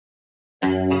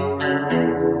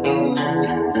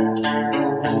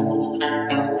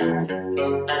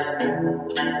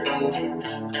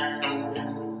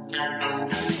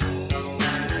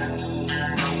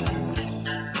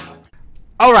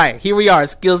All right, here we are.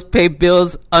 Skills Pay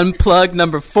Bills Unplugged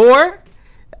number 4.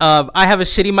 I have a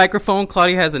shitty microphone.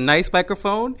 Claudia has a nice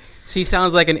microphone. She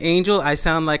sounds like an angel. I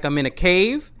sound like I'm in a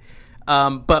cave.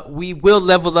 But we will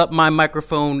level up my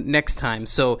microphone next time.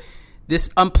 So this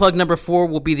Unplugged number 4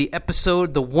 will be the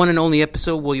episode, the one and only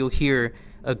episode where you'll hear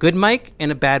a good mic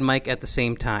and a bad mic at the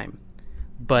same time.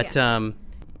 But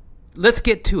let's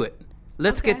get to it.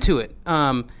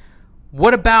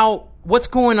 What's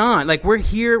going on? Like, we're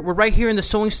right here in the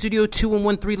sewing studio,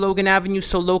 2113 Logan Avenue,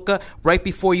 Soloka, right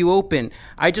before you open.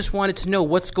 I just wanted to know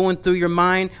what's going through your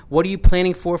mind. What are you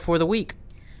planning for the week?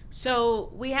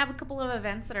 So we have a couple of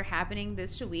events that are happening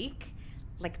this week,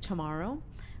 like tomorrow.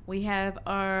 We have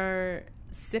our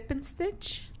Sip and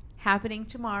Stitch happening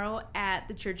tomorrow at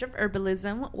the Church of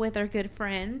Herbalism with our good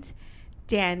friend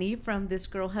Danny from This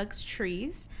Girl Hugs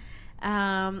Trees.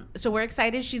 So we're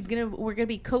excited. We're gonna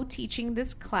be co-teaching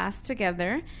this class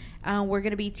together. We're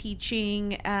gonna be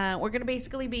teaching. We're gonna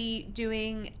basically be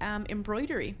doing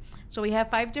embroidery. So we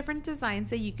have 5 different designs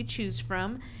that you could choose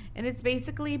from, and it's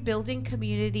basically building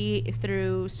community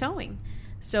through sewing.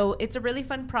 So it's a really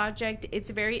fun project.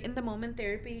 It's very in the moment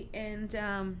therapy, and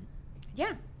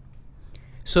yeah.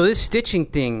 So this stitching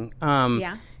thing,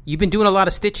 you've been doing a lot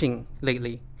of stitching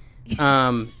lately.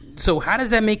 So how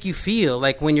does that make you feel?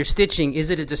 Like, when you're stitching, is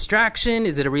it a distraction?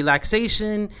 Is it a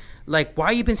relaxation? Like, why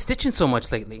have you been stitching so much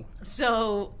lately?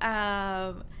 So,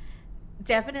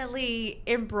 definitely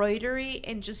embroidery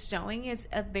and just sewing is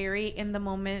a very in the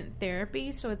moment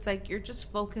therapy. So it's like you're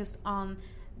just focused on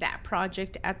that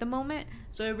project at the moment.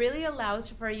 So it really allows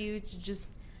for you to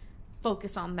just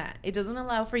focus on that. It doesn't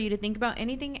allow for you to think about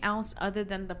anything else other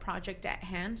than the project at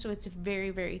hand. So it's very,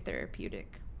 very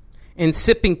therapeutic. And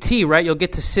sipping tea, right? You'll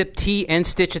get to sip tea and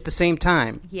stitch at the same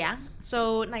time. Yeah.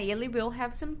 So Nayeli will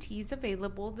have some teas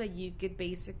available that you could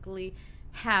basically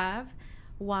have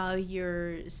while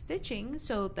you're stitching.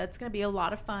 So that's going to be a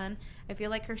lot of fun. I feel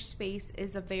like her space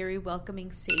is a very welcoming,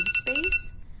 safe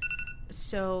space.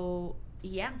 So,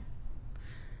 yeah.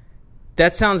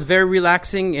 That sounds very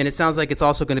relaxing, and it sounds like it's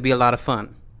also going to be a lot of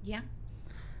fun. Yeah.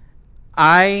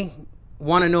 I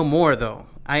want to know more, though.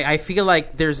 I feel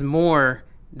like there's more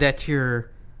that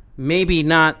you're maybe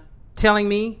not telling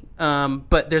me,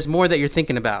 but there's more that you're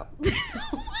thinking about.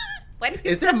 What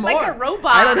is there more? Like a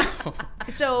robot. I don't know.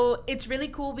 So it's really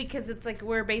cool because it's like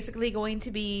we're basically going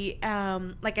to be,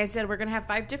 like I said, we're going to have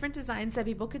 5 different designs that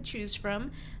people could choose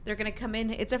from. They're going to come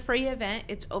in. It's a free event.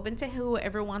 It's open to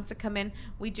whoever wants to come in.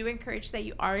 We do encourage that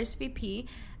you RSVP,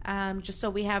 just so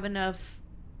we have enough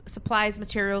supplies,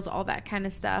 materials, all that kind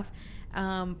of stuff.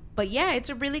 But yeah, it's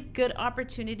a really good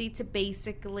opportunity to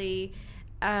basically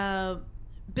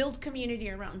build community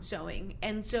around sewing.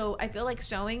 And so I feel like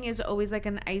sewing is always like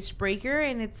an icebreaker,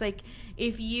 and it's like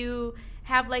if you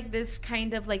have like this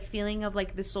kind of like feeling of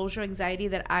like the social anxiety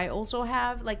that I also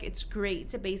have, like it's great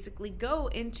to basically go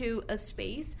into a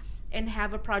space and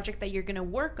have a project that you're going to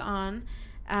work on,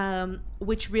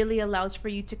 which really allows for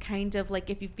you to kind of like,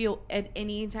 if you feel at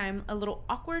any time a little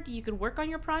awkward, you can work on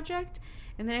your project.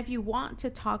 And then if you want to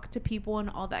talk to people and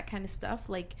all that kind of stuff,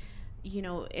 like, you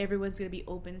know, everyone's going to be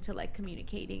open to like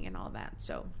communicating and all that.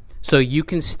 So you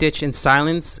can stitch in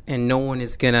silence and no one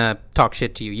is going to talk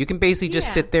shit to you. You can basically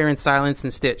just sit there in silence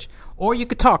and stitch. Or you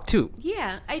could talk too.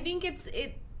 Yeah, I think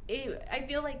I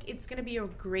feel like it's going to be a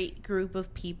great group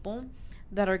of people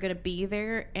that are going to be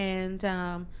there. And,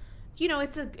 you know,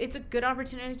 it's a good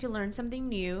opportunity to learn something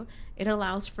new. It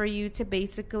allows for you to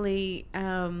basically,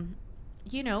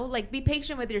 you know, like be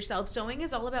patient with yourself. Sewing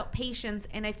is all about patience,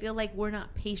 and I feel like we're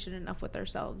not patient enough with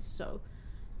ourselves. So,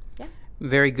 yeah.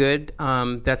 Very good.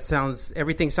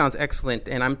 Everything sounds excellent.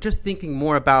 And I'm just thinking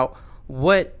more about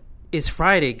what is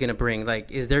Friday going to bring?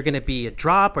 Like, is there going to be a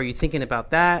drop? Are you thinking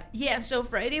about that? Yeah, so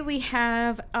Friday we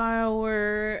have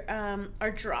our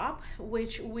drop,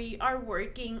 which we are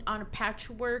working on a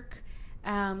patchwork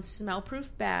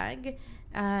smell-proof bag.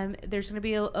 There's going to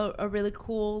be a really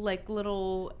cool like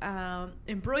little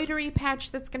embroidery patch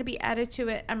that's going to be added to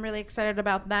it. I'm really excited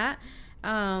about that.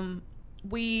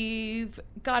 We've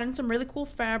gotten some really cool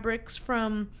fabrics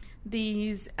from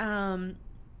these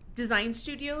design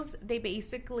studios. They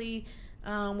basically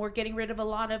were getting rid of a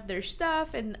lot of their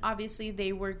stuff, and obviously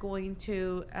they were going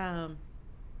to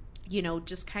you know,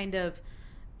 just kind of,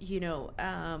 you know,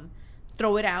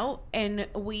 throw it out. And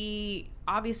we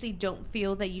obviously don't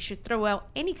feel that you should throw out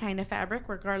any kind of fabric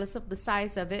regardless of the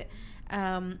size of it.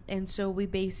 And so we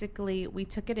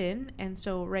took it in, and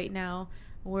so right now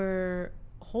we're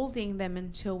holding them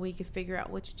until we can figure out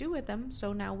what to do with them.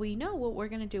 So now we know what we're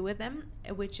going to do with them,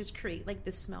 which is create like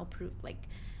this smell proof like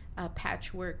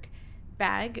patchwork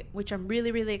bag, which I'm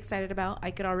really, really excited about. I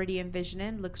could already envision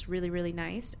it. Looks really, really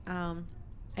nice.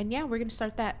 And yeah, we're going to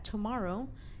start that tomorrow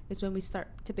is when we start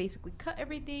to basically cut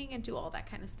everything and do all that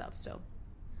kind of stuff. So,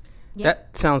 yeah.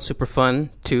 That sounds super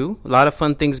fun, too. A lot of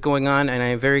fun things going on, and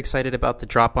I'm very excited about the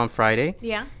drop on Friday.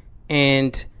 Yeah.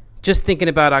 And just thinking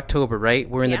about October, right?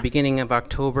 We're in Yeah. the beginning of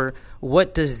October.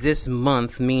 What does this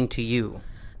month mean to you?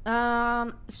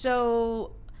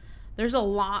 So there's a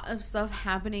lot of stuff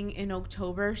happening in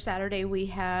October. Saturday we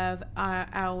have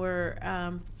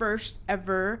our first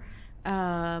ever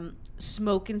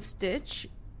Smoke and Stitch,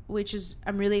 which is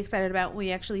I'm really excited about.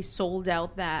 We actually sold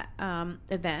out that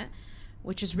event,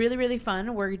 which is really, really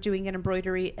fun. We're doing an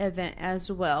embroidery event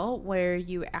as well where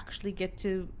you actually get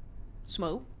to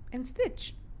smoke and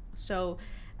stitch. So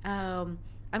I'm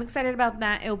excited about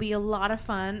that. It'll be a lot of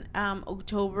fun.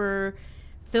 October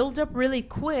filled up really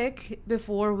quick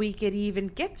before we could even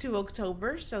get to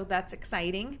October, so that's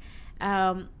exciting.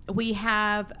 We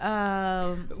have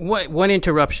One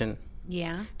interruption.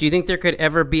 yeah. Do you think there could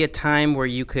ever be a time where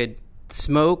you could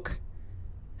smoke,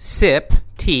 sip,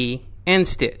 tea, and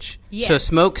stitch? Yes. So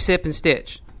smoke, sip, and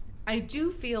stitch. I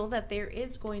do feel that there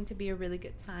is going to be a really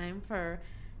good time for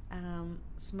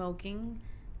smoking,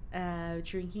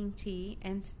 drinking tea,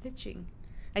 and stitching.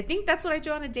 I think that's what I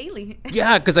do on a daily.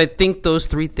 Yeah, because I think those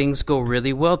three things go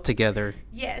really well together.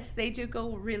 Yes, they do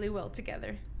go really well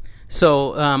together.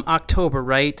 So October,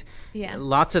 right? Yeah.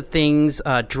 Lots of things.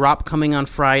 Drop coming on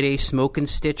Friday, smoke and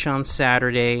stitch on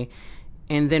Saturday.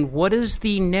 And then what does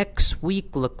the next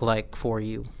week look like for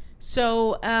you?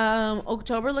 So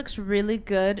October looks really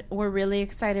good. We're really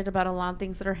excited about a lot of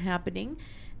things that are happening.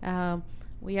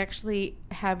 We actually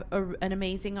have an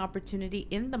amazing opportunity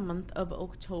in the month of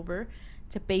October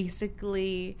to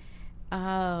basically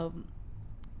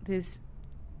this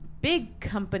big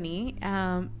company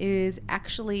is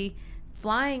actually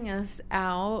flying us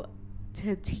out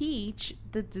to teach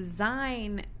the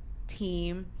design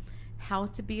team how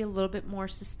to be a little bit more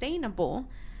sustainable.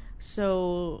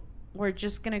 So we're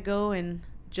just going to go and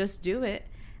just do it.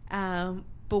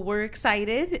 But we're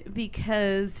excited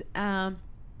because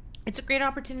it's a great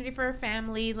opportunity for a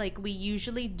family. Like, we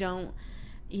usually don't,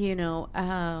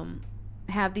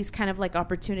 have these kind of like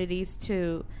opportunities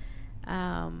to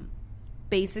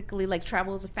basically like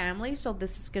travel as a family. So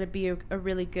this is going to be a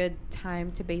really good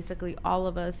time to basically all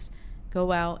of us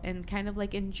go out and kind of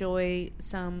like enjoy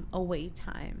some away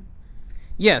time.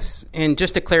 Yes, and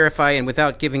just to clarify, and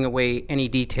without giving away any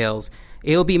details,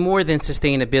 it will be more than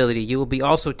sustainability. You will be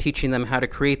also teaching them how to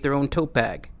create their own tote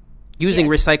bag using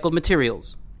recycled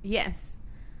materials. Yes.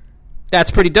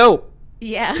 That's pretty dope.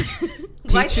 Yeah.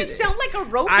 Why do you sound like a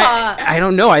robot? I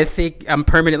don't know. I think I'm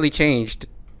permanently changed.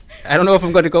 I don't know if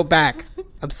I'm going to go back.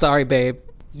 I'm sorry, babe.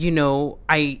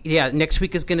 Next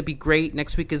week is going to be great.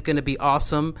 Next week is going to be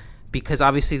awesome because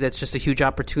obviously that's just a huge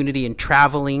opportunity in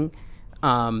traveling.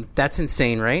 That's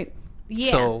insane, right? Yeah.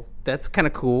 So that's kind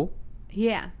of cool.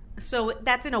 Yeah. So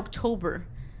that's in October.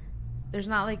 There's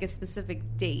not like a specific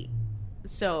date.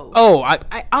 So. Oh,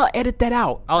 I'll edit that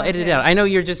out. I'll edit it out. I know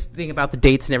you're just thinking about the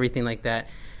dates and everything like that.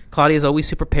 Claudia's always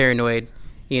super paranoid.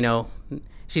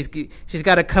 She's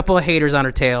got a couple of haters on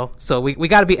her tail, so we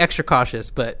got to be extra cautious.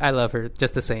 But I love her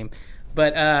just the same.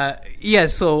 But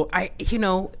so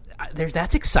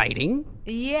that's exciting.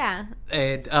 Yeah.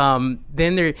 And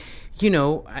then there,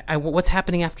 what's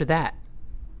happening after that?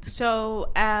 So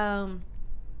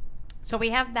we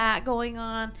have that going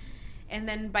on, and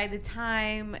then by the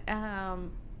time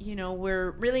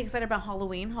we're really excited about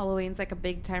Halloween. Halloween's like a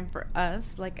big time for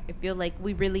us. Like, I feel like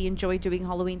we really enjoy doing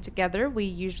Halloween together. We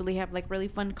usually have like really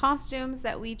fun costumes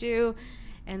that we do,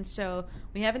 and so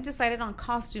we haven't decided on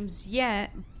costumes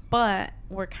yet, but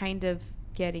we're kind of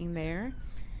getting there.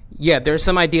 Yeah, there's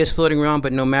some ideas floating around,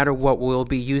 but no matter what, we'll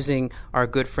be using our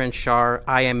good friend Shar,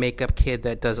 I Am Makeup Kid,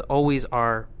 that does always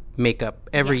our makeup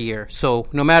every year. So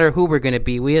no matter who we're going to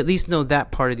be, we at least know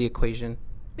that part of the equation.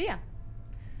 But yeah.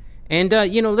 And,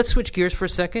 let's switch gears for a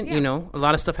second. Yeah. A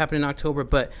lot of stuff happened in October,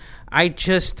 but I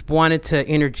just wanted to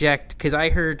interject because I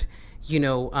heard, you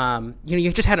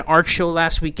just had an art show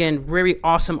last weekend. Very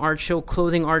awesome art show,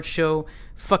 clothing art show.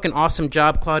 Fucking awesome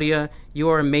job, Claudia. You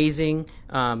are amazing.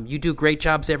 You do great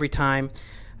jobs every time.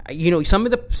 Some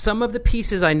of the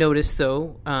pieces I noticed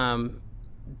though,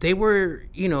 they were,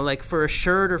 like for a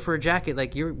shirt or for a jacket,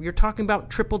 like you're talking about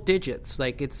triple digits.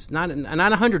 Like it's not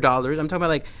 $100. I'm talking about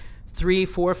like $300,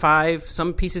 $400, $500,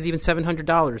 some pieces even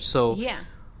 $700. So yeah,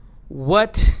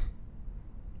 what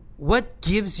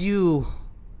gives you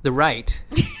the right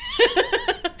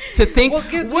to think? What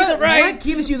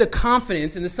gives you the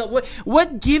confidence and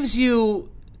what gives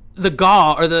you the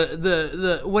gall or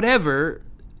the whatever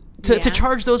to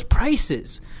charge those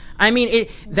prices. I mean,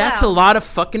 that's a lot of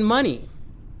fucking money.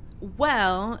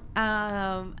 Well,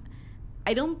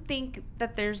 I don't think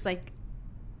that there's like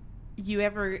you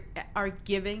ever are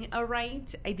giving a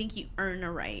right. I think you earn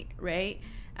a right, right?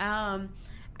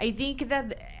 I think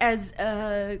that as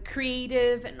a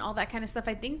creative and all that kind of stuff,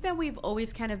 I think that we've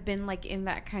always kind of been like in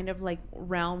that kind of like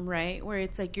realm, right? Where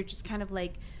it's like you're just kind of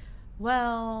like,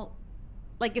 well,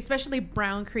 like especially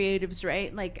brown creatives,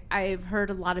 right? Like I've heard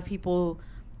a lot of people,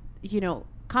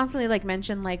 constantly like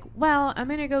mention like, well, I'm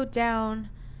going to go down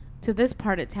to this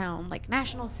part of town, like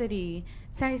National City,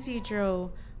 San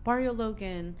Ysidro, Barrio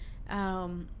Logan,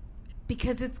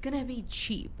 because it's going to be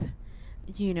cheap,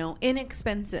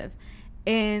 inexpensive.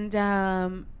 And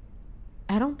I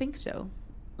don't think so.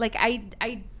 Like,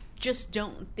 I just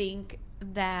don't think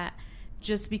that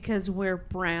just because we're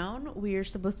brown, we are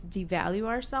supposed to devalue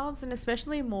ourselves. And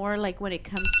especially more like when it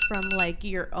comes from like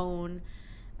your own,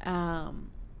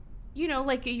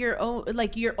 like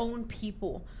your own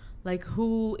people, like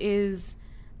who is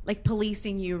like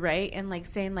policing you, right? And like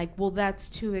saying like, well, that's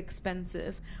too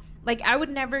expensive. Like I would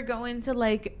never go into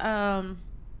like an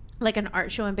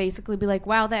art show and basically be like,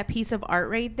 wow, that piece of art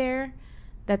right there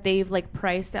that they've like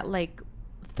priced at like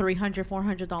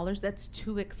 $300-$400, that's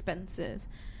too expensive.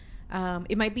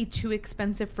 It might be too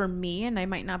expensive for me and I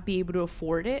might not be able to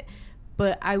afford it,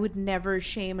 but I would never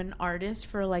shame an artist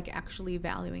for like actually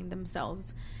valuing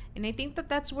themselves. And I think that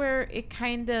that's where it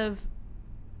kind of,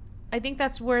 I think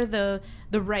that's where the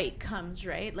right comes,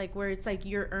 right? Like where it's like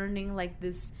you're earning like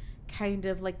this kind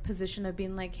of like position of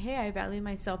being like, hey, I value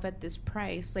myself at this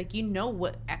price. Like,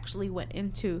 what actually went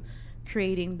into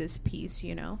creating this piece,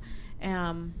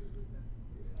 and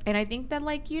I think that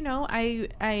like,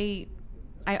 I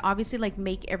obviously like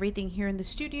make everything here in the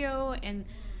studio, and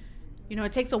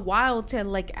it takes a while to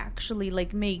like actually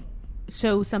like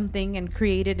sew something and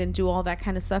create it and do all that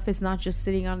kind of stuff. It's not just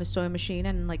sitting on a sewing machine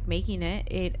and like making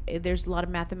it. There's a lot of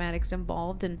mathematics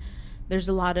involved, and there's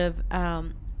a lot of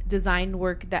design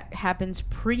work that happens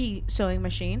pre-sewing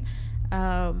machine.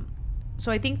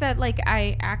 So I think that like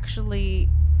I actually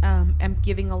am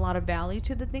giving a lot of value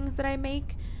to the things that I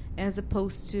make, as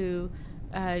opposed to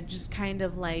just kind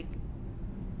of like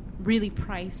really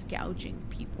price gouging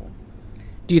people.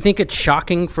 Do you think it's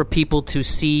shocking for people to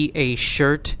see a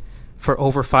shirt for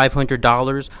over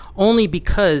 $500? Only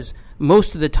because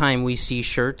most of the time we see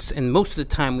shirts, and most of the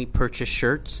time we purchase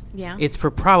shirts, it's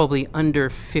for probably under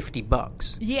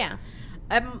 $50. Yeah.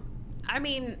 I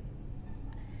mean,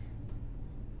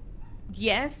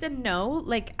 yes and no.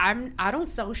 Like I don't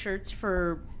sell shirts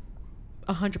for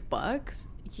 $100,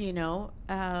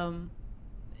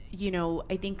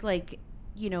 I think like,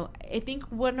 I think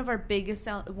one of our biggest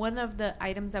one of the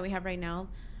items that we have right now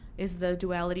is the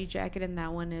Duality jacket, and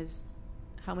that one is,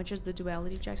 how much is the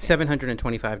Duality jacket?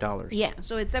 $725. Yeah,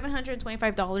 so it's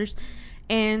 $725,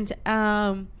 and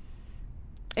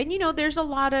there's a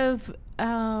lot of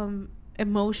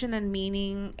emotion and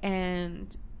meaning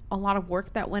and a lot of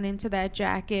work that went into that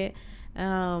jacket,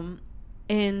 and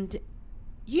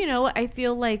I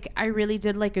feel like I really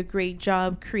did like a great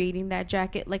job creating that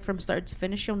jacket, like from start to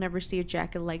finish. You'll never see a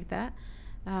jacket like that,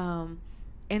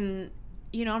 and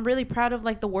I'm really proud of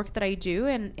like the work that I do,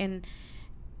 and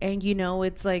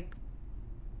it's like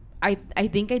I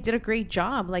think I did a great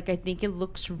job. Like I think it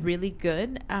looks really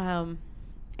good, and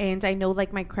I know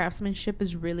like my craftsmanship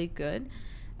is really good,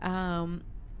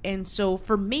 and so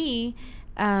for me,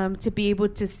 to be able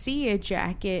to see a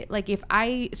jacket, like if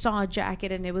I saw a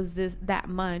jacket and it was that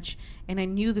much and I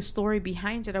knew the story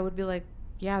behind it, I would be like,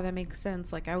 yeah, that makes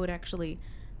sense. Like I would actually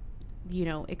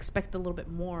expect a little bit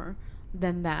more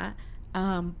than that.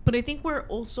 But I think we're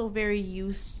also very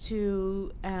used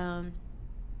to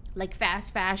like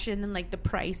fast fashion and like the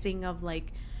pricing of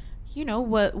like,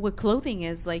 what clothing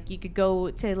is. Like you could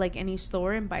go to like any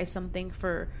store and buy something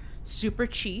for super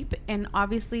cheap, and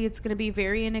obviously it's going to be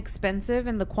very inexpensive,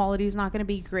 and the quality is not going to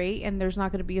be great, and there's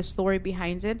not going to be a story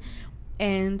behind it,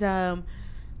 and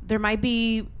there might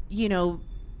be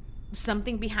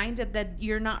something behind it that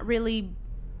you're not really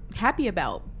happy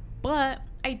about. But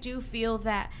I do feel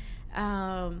that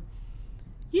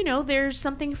there's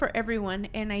something for everyone,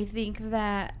 and I think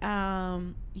that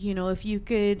if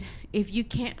you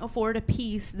can't afford a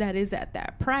piece that is at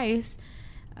that price,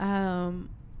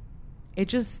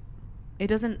 it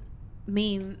doesn't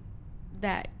mean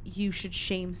that you should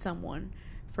shame someone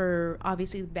for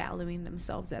obviously valuing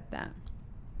themselves at that,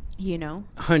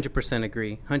 100%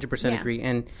 agree. 100% agree.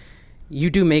 And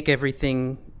you do make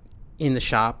everything in the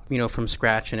shop, from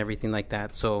scratch and everything like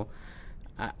that. So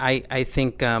I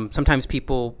think sometimes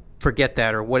people forget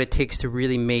that, or what it takes to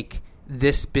really make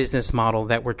this business model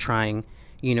that we're trying,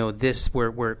 you know, this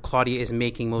where Claudia is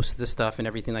making most of the stuff and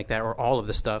everything like that, or all of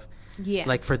the stuff. Yeah.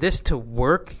 Like, for this to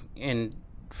work and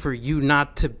for you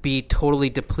not to be totally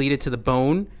depleted to the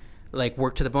bone, like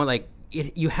work to the bone, like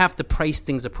you have to price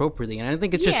things appropriately. And I don't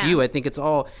think it's just you. I think it's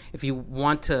all, if you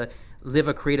want to live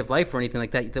a creative life or anything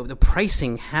like that, the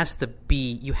pricing has to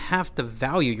be, you have to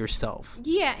value yourself.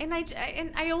 Yeah. And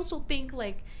I also think,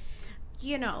 like,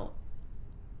 you know,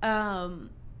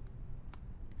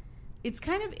 it's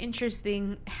kind of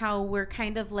interesting how we're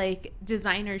kind of like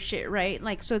designer shit, right?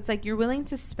 Like, so it's like you're willing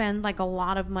to spend like a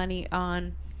lot of money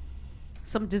on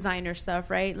some designer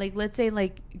stuff, right? Like, let's say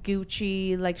like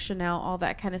Gucci, like Chanel, all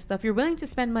that kind of stuff. You're willing to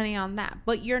spend money on that,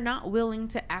 but you're not willing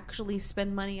to actually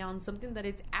spend money on something that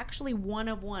it's actually one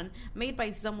of one, made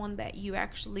by someone that you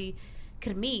actually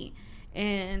could meet.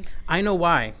 And I know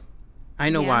why.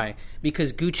 Why.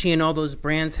 Because Gucci and all those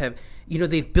brands have, you know,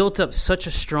 they've built up such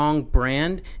a strong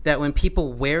brand that when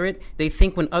people wear it, they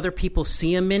think when other people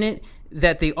see them in it,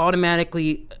 that they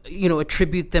automatically, you know,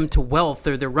 attribute them to wealth,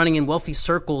 or they're running in wealthy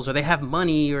circles, or they have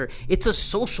money, or it's a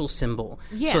social symbol.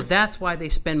 Yeah. So that's why they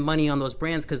spend money on those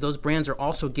brands, because those brands are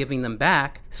also giving them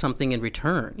back something in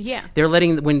return. Yeah. They're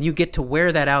letting, when you get to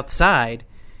wear that outside,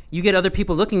 you get other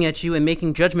people looking at you and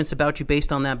making judgments about you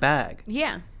based on that bag.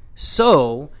 Yeah.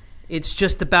 So it's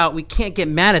just about, we can't get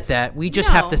mad at that. We just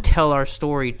have to tell our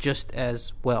story just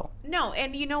as well. No,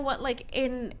 and you know what? Like,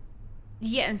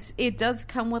 yes, it does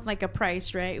come with like a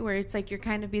price, right? Where it's like you're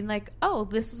kind of being like, oh,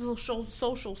 this is a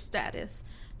social status.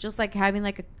 Just like having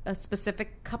like a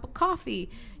specific cup of coffee,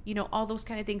 you know, all those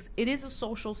kind of things. It is a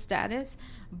social status,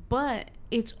 but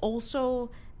it's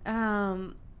also...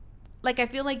 like, I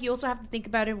feel like you also have to think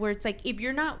about it where it's like, if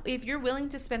you're willing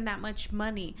to spend that much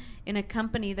money in a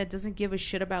company that doesn't give a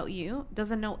shit about you,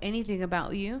 doesn't know anything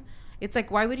about you, it's like,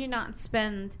 why would you not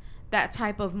spend that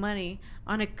type of money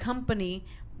on a company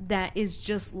that is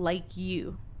just like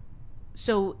you?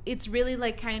 So it's really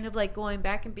like kind of like going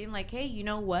back and being like, hey, you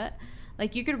know what?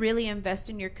 Like, you could really invest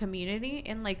in your community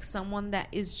and like someone that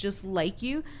is just like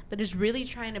you, that is really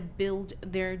trying to build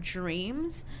their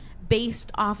dreams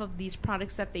based off of these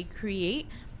products that they create,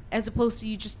 as opposed to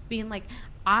you just being like,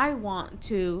 I want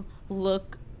to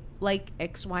look like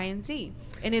X, Y, and Z.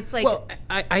 And it's like... Well,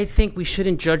 I think we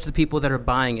shouldn't judge the people that are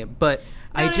buying it, but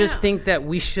I just think that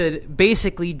we should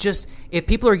basically just... If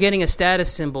people are getting a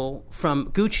status symbol from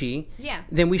Gucci,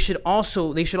 then they should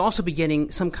also be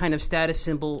getting some kind of status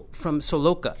symbol from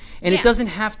Soloka. And it doesn't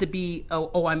have to be,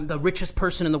 oh, I'm the richest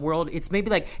person in the world. It's maybe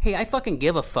like, hey, I fucking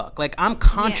give a fuck. Like, I'm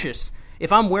conscious... Yes.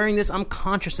 If I'm wearing this, I'm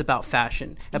conscious about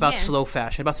fashion, about slow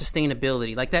fashion, about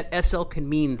sustainability. Like, that SL can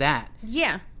mean that.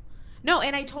 Yeah. No,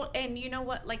 and you know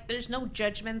what? Like, there's no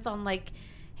judgments on like,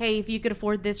 hey, if you could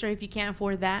afford this or if you can't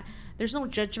afford that. There's no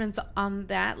judgments on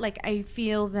that. Like, I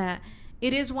feel that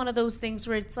it is one of those things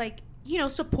where it's like, you know,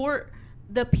 support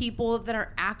the people that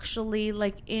are actually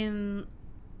like in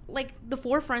like the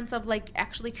forefronts of like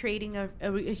actually creating a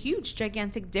huge,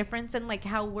 gigantic difference in like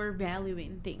how we're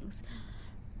valuing things.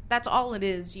 That's all it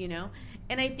is, you know?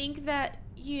 And I think that,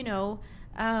 I know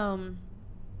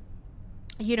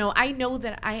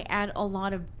that I add a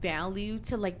lot of value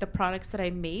to, like, the products that I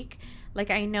make. Like,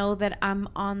 I know that I'm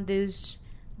on this,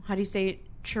 how do you say it,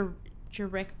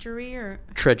 trajectory or...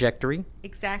 Trajectory.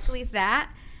 Exactly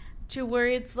that. To where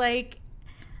it's like,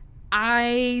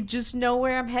 I just know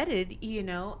where I'm headed, you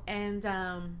know?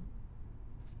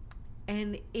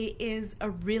 And it is a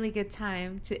really good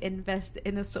time to invest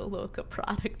in a Soloka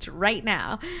product right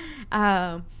now,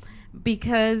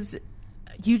 because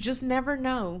you just never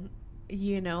know,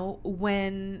 you know,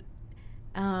 when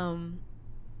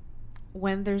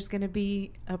there's going to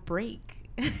be a break.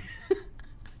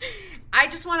 I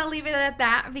just want to leave it at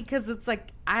that, because it's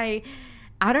like, I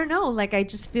don't know, like, I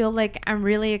just feel like I'm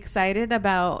really excited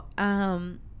about,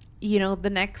 you know, the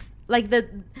next, like the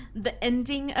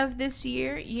ending of this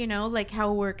year, you know, like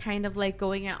how we're kind of like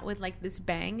going out with like this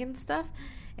bang and stuff.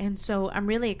 And so I'm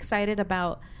really excited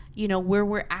about, you know, where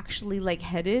we're actually like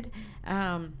headed.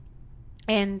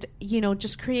 And, you know,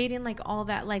 just creating like all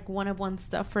that like one-of-one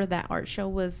stuff for that art show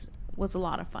was a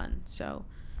lot of fun. So,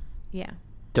 yeah.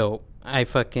 Dope. I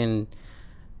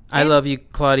love you,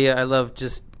 Claudia. I love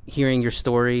just hearing your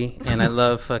story, and I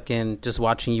love fucking just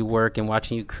watching you work and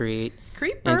watching you create.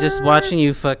 Creeper. And just watching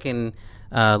you fucking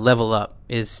level up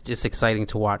is just exciting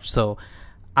to watch. So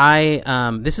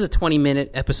this is a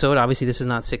 20-minute episode. Obviously, this is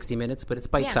not 60 minutes, but it's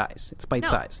bite-sized. It's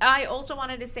bite-sized. I also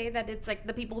wanted to say that it's like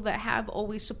the people that have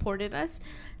always supported us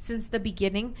since the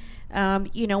beginning.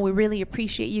 You know, we really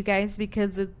appreciate you guys,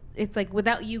 because it's like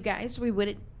without you guys, we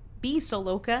wouldn't be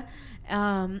Soloka.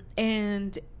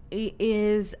 And it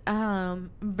is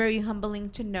very humbling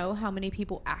to know how many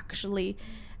people actually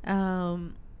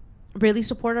really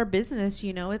support our business.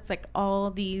 You know, it's like all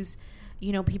these,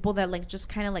 you know, people that like just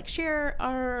kind of like share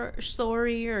our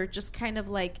story or just kind of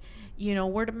like, you know,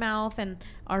 word of mouth and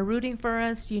are rooting for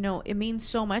us. You know, it means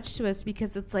so much to us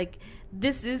because it's like,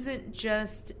 this isn't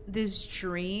just this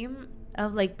dream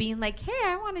of like being like, hey,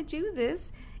 I want to do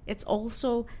this. It's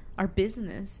also our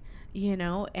business, you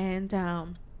know, and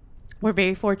we're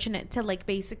very fortunate to like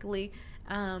basically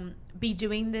be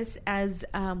doing this as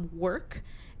work.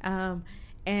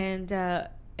 And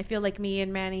I feel like me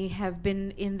and Manny have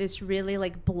been in this really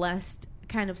like blessed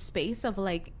kind of space of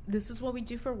like, this is what we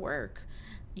do for work.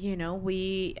 You know,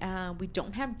 we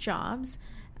don't have jobs.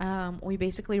 We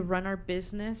basically run our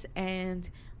business, and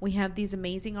we have these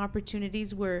amazing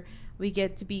opportunities where we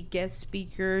get to be guest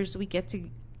speakers. We get to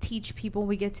teach people.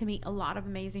 We get to meet a lot of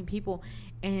amazing people.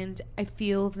 And I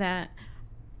feel that,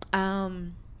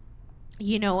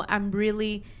 you know, I'm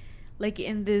really like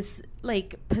in this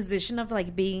like position of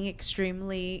like being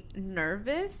extremely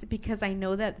nervous because I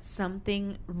know that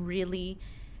something really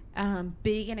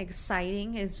big and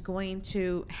exciting is going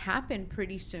to happen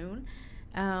pretty soon.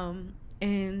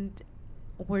 And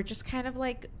we're just kind of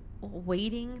like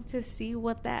waiting to see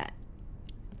what that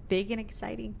big and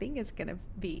exciting thing is going to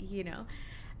be, you know?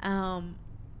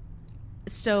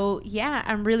 So yeah,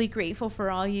 I'm really grateful for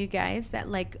all you guys that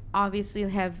like obviously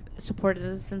have supported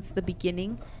us since the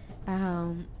beginning.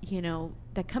 You know,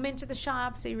 that come into the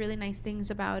shop, say really nice things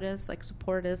about us, like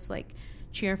support us, like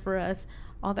cheer for us,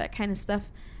 all that kind of stuff.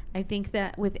 I think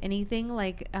that with anything,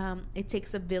 like, it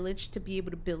takes a village to be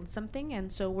able to build something.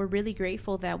 And so we're really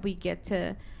grateful that we get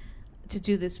to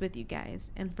do this with you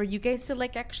guys, and for you guys to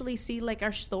like actually see like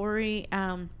our story,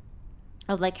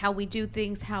 of like how we do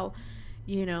things, how,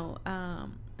 you know,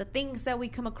 the things that we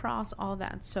come across, all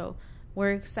that. So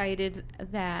we're excited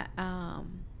that,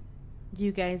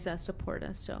 you guys support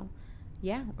us. So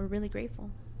yeah, we're really grateful.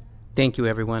 Thank you,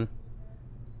 everyone.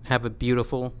 Have a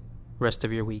beautiful rest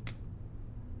of your week.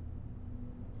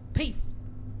 Peace.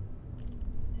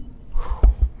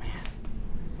 Man,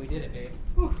 we did it, babe.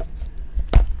 Whew.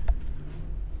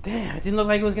 Damn, it didn't look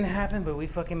like it was gonna happen, but we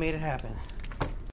fucking made it happen.